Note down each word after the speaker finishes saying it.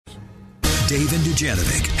Dave and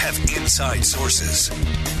Dujanovic have inside sources.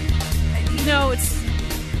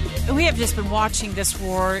 We have just been watching this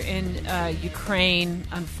war in Ukraine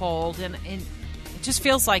unfold, and it just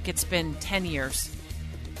feels like it's been 10 years.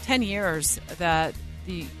 10 years that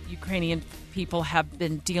the Ukrainian people have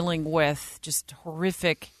been dealing with just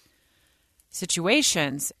horrific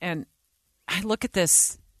situations. And I look at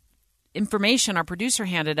this information our producer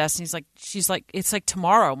handed us, and she's like, it's like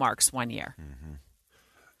tomorrow marks 1 year. Mm-hmm.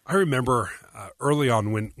 I remember early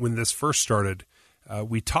on when this first started,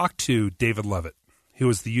 we talked to David Levitt. He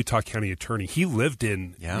was the Utah County attorney. He lived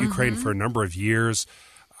in Ukraine for a number of years,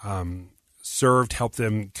 served, helped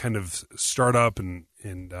them kind of start up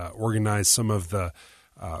and organize some of the,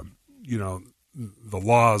 the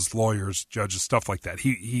laws, lawyers, judges, stuff like that.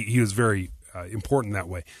 He was very important that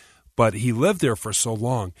way. But he lived there for so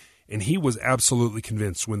long, and he was absolutely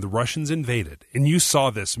convinced when the Russians invaded, and you saw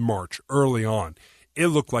this march early on, it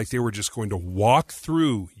looked like they were just going to walk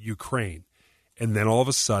through Ukraine, and then all of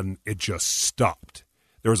a sudden it just stopped.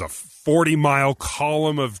 There was a 40-mile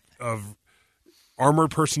column of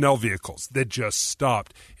armored personnel vehicles that just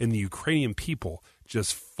stopped, and the Ukrainian people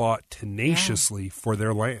just fought tenaciously for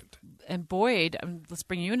their land. And Boyd, let's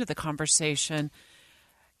bring you into the conversation.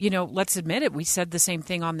 Let's admit it, we said the same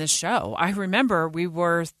thing on this show. I remember we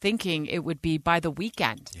were thinking it would be by the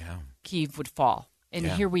weekend Kyiv would fall. And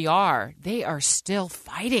here we are. They are still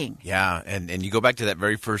fighting. Yeah, and you go back to that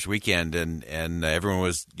very first weekend, and everyone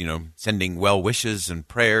was, sending well wishes and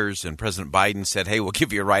prayers, and President Biden said, hey, we'll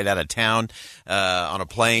give you a ride out of town on a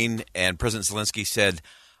plane, and President Zelensky said,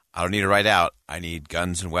 I don't need a ride out. I need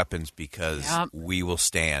guns and weapons because we will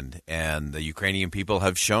stand. And the Ukrainian people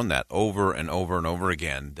have shown that over and over and over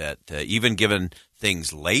again, that even given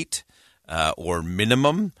things late or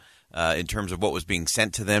minimum, in terms of what was being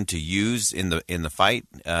sent to them to use in the fight,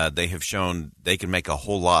 they have shown they can make a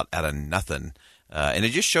whole lot out of nothing. And it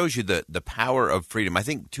just shows you the power of freedom. I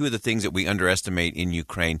think two of the things that we underestimate in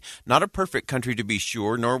Ukraine, not a perfect country to be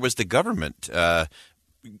sure, nor was the government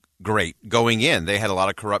great going in. They had a lot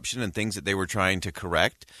of corruption and things that they were trying to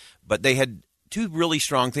correct, but they had two really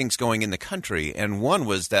strong things going in the country. And one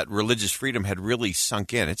was that religious freedom had really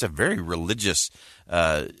sunk in. It's a very religious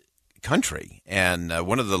country, and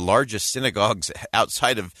one of the largest synagogues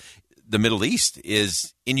outside of the Middle East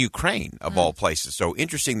is in Ukraine, of all places. So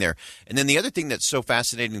interesting there. And then the other thing that's so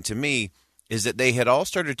fascinating to me is that they had all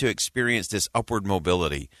started to experience this upward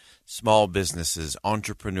mobility, small businesses,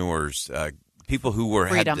 entrepreneurs, people who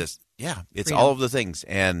had this. Yeah, it's freedom. All of the things.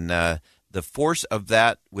 And the force of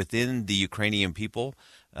that within the Ukrainian people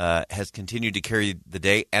has continued to carry the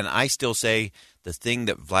day. And I still say the thing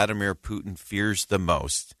that Vladimir Putin fears the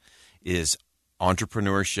most is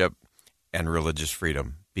entrepreneurship and religious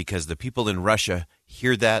freedom, because the people in Russia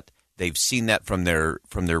hear that. They've seen that from their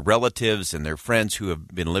relatives and their friends who have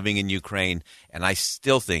been living in Ukraine. And I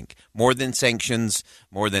still think more than sanctions,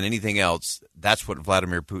 more than anything else, that's what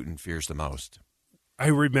Vladimir Putin fears the most. I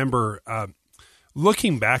remember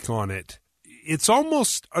looking back on it, it's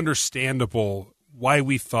almost understandable why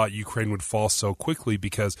we thought Ukraine would fall so quickly,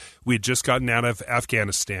 because we had just gotten out of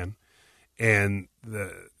Afghanistan, and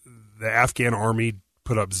the Afghan army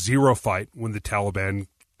put up zero fight when the Taliban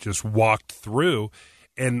just walked through.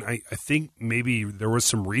 And I think maybe there was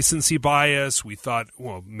some recency bias. We thought,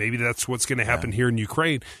 well, maybe that's what's going to happen here in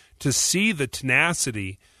Ukraine. To see the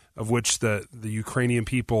tenacity of which the Ukrainian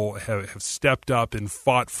people have stepped up and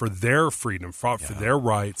fought for their freedom, fought for their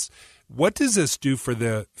rights. What does this do for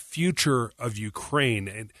the future of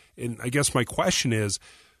Ukraine? And I guess my question is,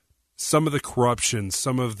 some of the corruption,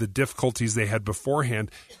 some of the difficulties they had beforehand,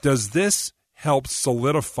 does this help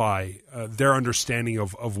solidify their understanding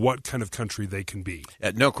of what kind of country they can be?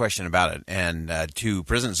 No question about it. And to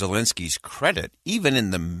President Zelensky's credit, even in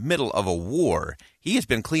the middle of a war, he has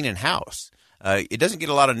been cleaning house. It doesn't get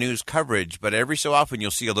a lot of news coverage, but every so often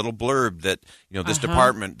you'll see a little blurb that, this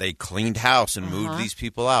department, they cleaned house and moved these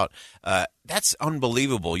people out. That's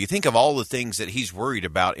unbelievable. You think of all the things that he's worried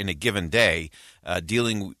about in a given day,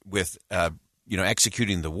 dealing with,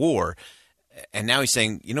 executing the war. And now he's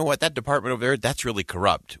saying, you know what, that department over there, that's really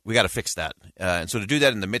corrupt. We got to fix that. And so to do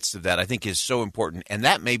that in the midst of that, I think is so important. And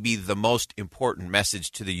that may be the most important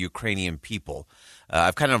message to the Ukrainian people.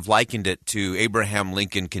 I've kind of likened it to Abraham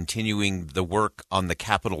Lincoln continuing the work on the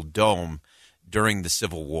Capitol Dome during the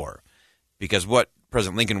Civil War. Because what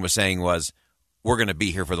President Lincoln was saying was, we're going to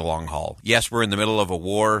be here for the long haul. Yes, we're in the middle of a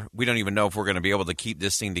war. We don't even know if we're going to be able to keep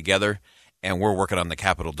this thing together. And we're working on the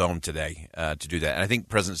Capitol Dome today to do that. And I think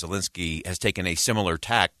President Zelensky has taken a similar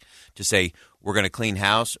tack to say, we're going to clean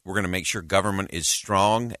house. We're going to make sure government is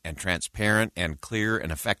strong and transparent and clear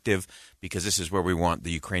and effective, because this is where we want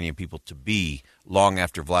the Ukrainian people to be long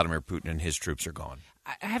after Vladimir Putin and his troops are gone.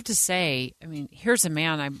 I have to say, I mean, here's a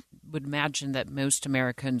man I would imagine that most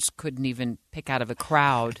Americans couldn't even pick out of a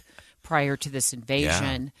crowd prior to this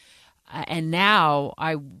invasion. And now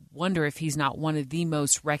I wonder if he's not one of the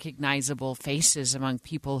most recognizable faces among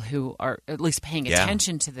people who are at least paying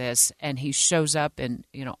attention to this. And he shows up in,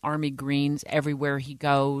 army greens everywhere he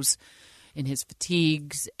goes, in his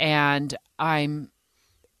fatigues. And I'm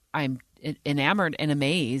enamored and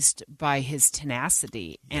amazed by his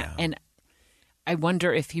tenacity. Yeah. And I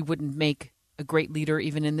wonder if he wouldn't make a great leader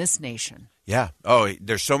even in this nation. Yeah. Oh,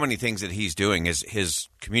 there's so many things that he's doing. His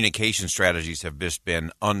communication strategies have just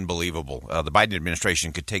been unbelievable. The Biden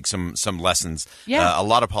administration could take some lessons. Yeah. A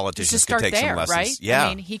lot of politicians could take some lessons. Right? Yeah. I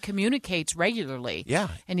mean, he communicates regularly. Yeah.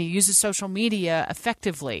 And he uses social media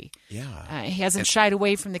effectively. Yeah. He hasn't shied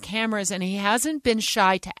away from the cameras, and he hasn't been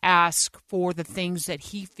shy to ask for the things that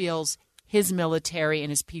he feels his military and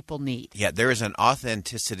his people need. Yeah, there is an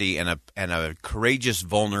authenticity and a courageous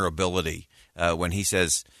vulnerability when he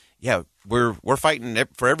says, "Yeah, we're fighting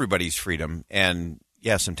for everybody's freedom, and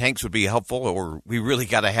yeah, some tanks would be helpful, or we really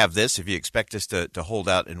got to have this if you expect us to hold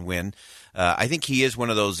out and win." I think he is one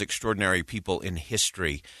of those extraordinary people in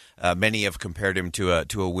history. Many have compared him to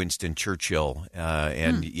a Winston Churchill,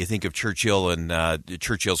 and you think of Churchill and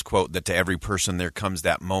Churchill's quote that to every person there comes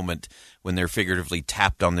that moment when they're figuratively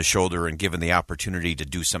tapped on the shoulder and given the opportunity to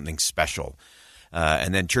do something special.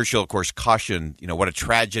 And then Churchill, of course, cautioned, what a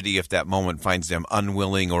tragedy if that moment finds them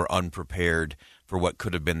unwilling or unprepared for what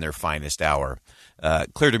could have been their finest hour.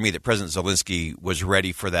 Clear to me that President Zelensky was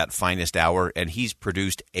ready for that finest hour, and he's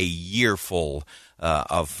produced a year full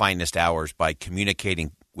of finest hours by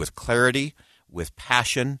communicating with clarity, with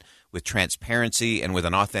passion, with transparency, and with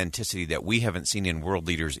an authenticity that we haven't seen in world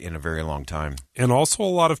leaders in a very long time. And also a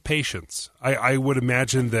lot of patience. I would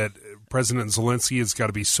imagine that President Zelensky has got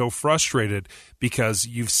to be so frustrated because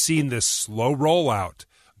you've seen this slow rollout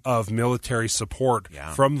of military support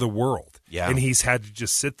from the world. Yeah. And he's had to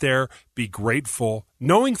just sit there, be grateful,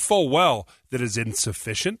 knowing full well that it's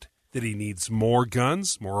insufficient, that he needs more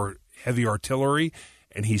guns, more heavy artillery,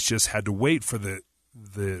 and he's just had to wait for the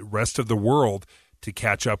rest of the world to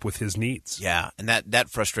catch up with his needs. Yeah, and that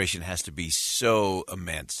frustration has to be so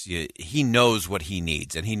immense. He knows what he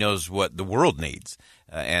needs, and he knows what the world needs.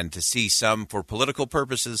 And to see some for political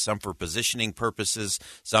purposes, some for positioning purposes,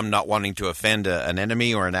 some not wanting to offend an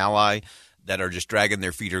enemy or an ally, that are just dragging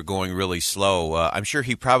their feet or going really slow. I'm sure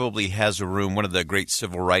he probably has a room. One of the great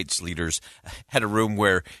civil rights leaders had a room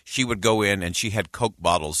where she would go in and she had Coke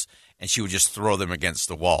bottles and she would just throw them against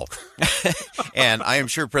the wall. And I am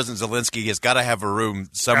sure President Zelensky has got to have a room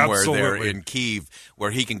somewhere there in Kyiv where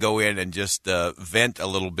he can go in and just vent a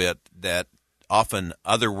little bit that often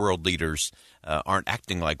other world leaders aren't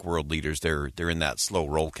acting like world leaders. They're in that slow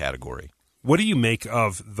roll category. What do you make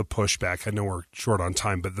of the pushback? I know we're short on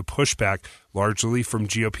time, but the pushback largely from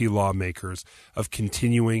GOP lawmakers of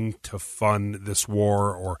continuing to fund this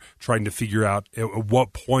war or trying to figure out at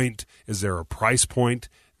what point is there a price point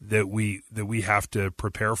that we have to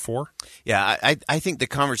prepare for? Yeah, I think the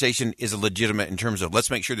conversation is legitimate in terms of let's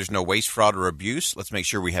make sure there's no waste, fraud, or abuse. Let's make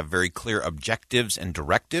sure we have very clear objectives and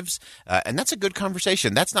directives. And that's a good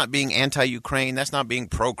conversation. That's not being anti-Ukraine. That's not being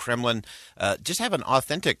pro-Kremlin. Just have an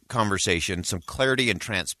authentic conversation, some clarity and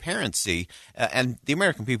transparency, and the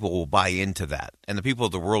American people will buy into that, and the people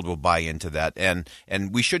of the world will buy into that. And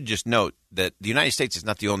we should just note that the United States is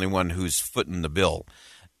not the only one who's footing the bill.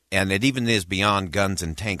 And it even is beyond guns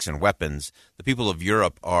and tanks and weapons. The people of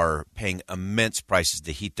Europe are paying immense prices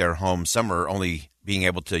to heat their homes. Some are only being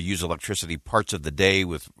able to use electricity parts of the day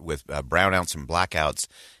with brownouts and blackouts.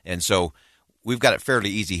 And so we've got it fairly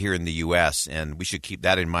easy here in the U.S., and we should keep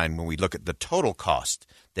that in mind when we look at the total cost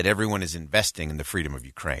that everyone is investing in the freedom of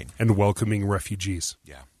Ukraine. And welcoming refugees.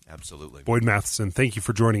 Yeah. Absolutely. Boyd Matheson, thank you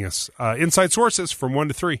for joining us. Inside Sources from 1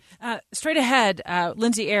 to 3. Straight ahead,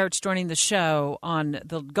 Lindsay Aerts joining the show on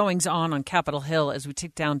the goings-on on Capitol Hill as we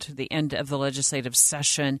tick down to the end of the legislative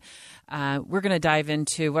session. We're going to dive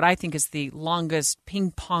into what I think is the longest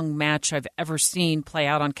ping-pong match I've ever seen play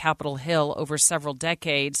out on Capitol Hill over several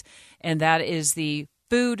decades, and that is the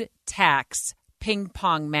food tax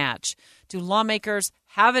ping-pong match. Do lawmakers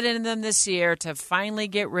have it in them this year to finally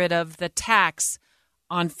get rid of the tax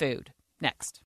on food? Next.